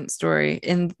totally different story.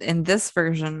 In this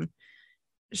version,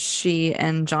 she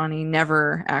and Johnny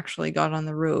never actually got on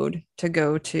the road to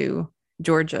go to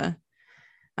Georgia.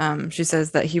 She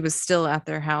says that he was still at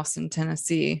their house in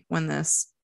Tennessee when this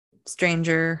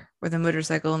stranger with a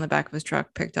motorcycle in the back of his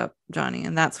truck picked up Johnny,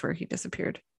 and that's where he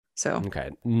disappeared. So okay,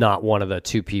 not one of the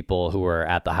two people who were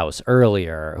at the house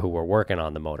earlier who were working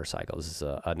on the motorcycle. This is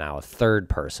now a third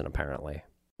person, apparently.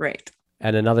 Right.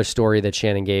 And another story that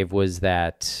Shannon gave was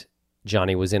that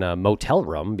Johnny was in a motel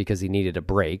room because he needed a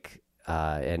break,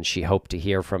 and she hoped to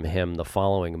hear from him the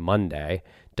following Monday.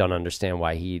 Don't understand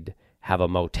why he'd have a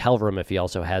motel room if he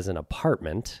also has an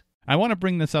apartment. I want to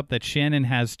bring this up that Shannon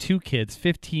has two kids,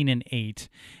 15 and 8,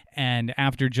 and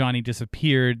after Johnny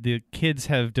disappeared, the kids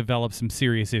have developed some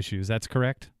serious issues. That's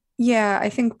correct? Yeah, I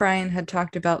think Brian had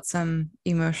talked about some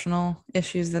emotional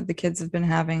issues that the kids have been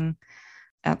having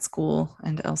at school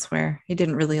and elsewhere. He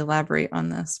didn't really elaborate on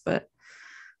this, but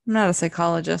I'm not a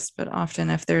psychologist, but often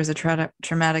if there's a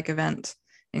traumatic event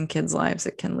in kids' lives,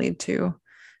 it can lead to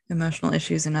emotional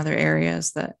issues in other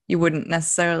areas that you wouldn't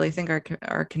necessarily think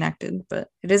are connected. But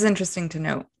it is interesting to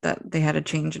note that they had a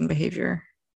change in behavior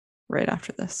right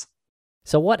after this.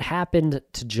 So what happened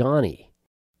to Johnny?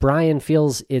 Brian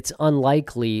feels it's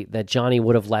unlikely that Johnny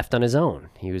would have left on his own.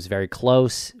 He was very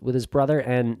close with his brother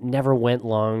and never went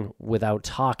long without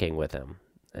talking with him.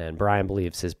 And Brian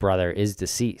believes his brother is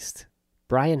deceased.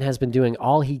 Brian has been doing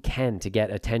all he can to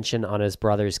get attention on his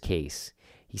brother's case.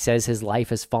 He says his life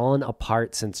has fallen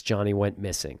apart since Johnny went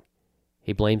missing.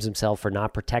 He blames himself for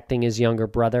not protecting his younger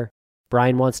brother.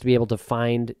 Brian wants to be able to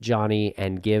find Johnny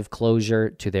and give closure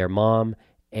to their mom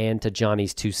and to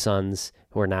Johnny's two sons,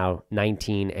 who are now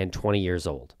 19 and 20 years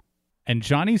old. And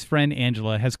Johnny's friend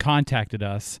Angela has contacted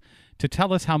us to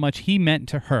tell us how much he meant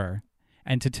to her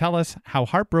and to tell us how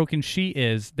heartbroken she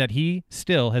is that he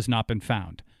still has not been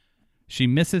found. She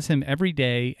misses him every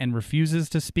day and refuses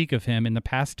to speak of him in the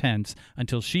past tense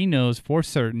until she knows for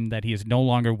certain that he is no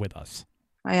longer with us.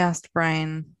 I asked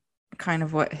Brian kind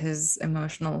of what his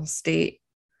emotional state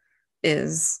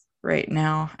is right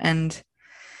now, and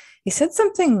he said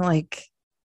something like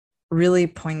really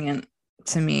poignant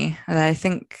to me that I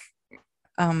think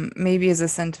maybe is a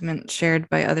sentiment shared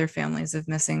by other families of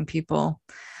missing people.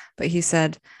 But he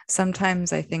said,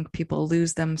 sometimes I think people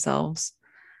lose themselves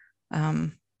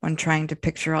when trying to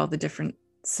picture all the different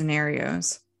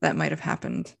scenarios that might have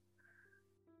happened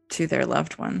to their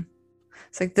loved one.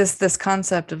 It's like this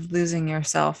concept of losing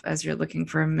yourself as you're looking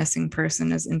for a missing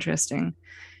person is interesting.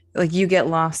 Like you get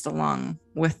lost along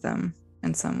with them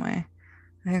in some way.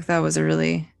 I think that was a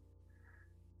really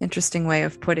interesting way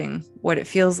of putting what it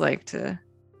feels like to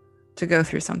go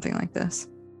through something like this.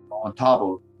 On top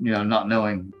of, not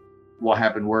knowing what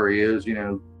happened, where he is,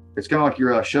 it's kind of like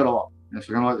you're shut off. It's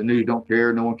kind of like the news don't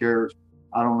care, no one cares.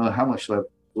 I don't know how much sleep,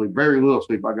 very little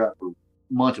sleep I got for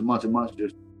months and months and months.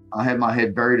 Just I had my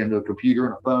head buried into a computer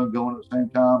and a phone going at the same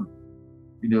time.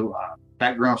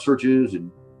 background searches, and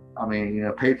I mean, you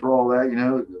know, paid for all that. You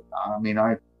know, I mean,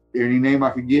 any name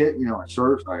I could get, you know, I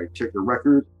searched, I checked the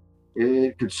records.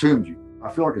 It consumes you. I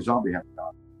feel like a zombie half the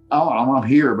time. I'm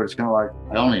here, but it's kind of like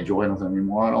I don't enjoy anything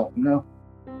anymore. I don't, you know.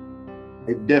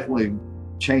 It definitely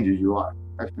changes your life.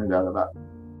 That's no doubt about it.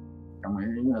 I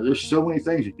mean, you know, there's so many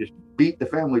things that just beat the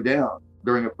family down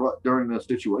during a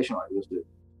situation like this.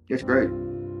 It's great.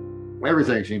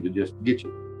 Everything seems to just get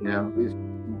you. You know, it's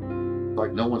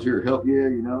like no one's here to help you.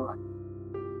 You know, like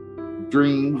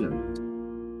dreams, and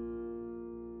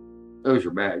those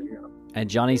are bad. You know. And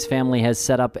Johnny's family has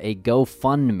set up a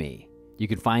GoFundMe. You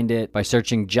can find it by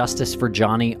searching Justice for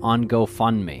Johnny on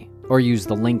GoFundMe, or use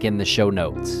the link in the show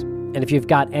notes. And if you've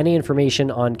got any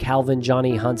information on Calvin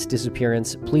Johnny Hunt's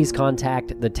disappearance, please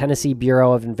contact the Tennessee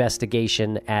Bureau of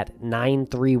Investigation at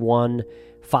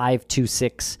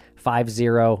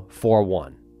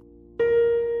 931-526-5041.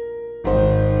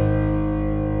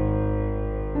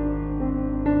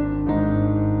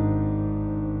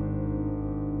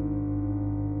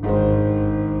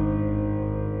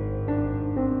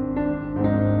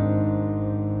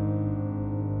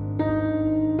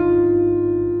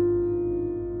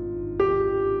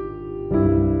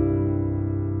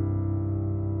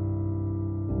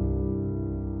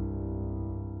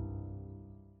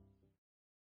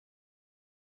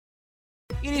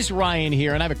 It is Ryan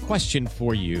here, and I have a question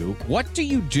for you. What do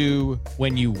you do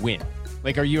when you win?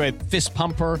 Like, are you a fist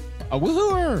pumper, a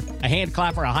woo-hooer, a hand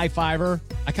clapper, a high-fiver?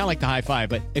 I kind of like the high-five,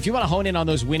 but if you want to hone in on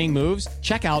those winning moves,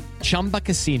 check out Chumba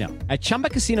Casino. At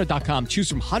ChumbaCasino.com, choose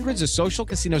from hundreds of social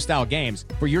casino-style games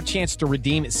for your chance to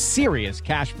redeem serious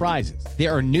cash prizes.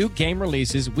 There are new game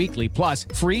releases weekly, plus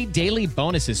free daily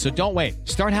bonuses, so don't wait.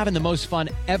 Start having the most fun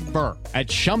ever at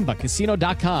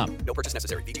ChumbaCasino.com. No purchase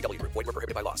necessary. VGW Group. Void where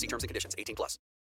prohibited by law. See terms and conditions. 18+.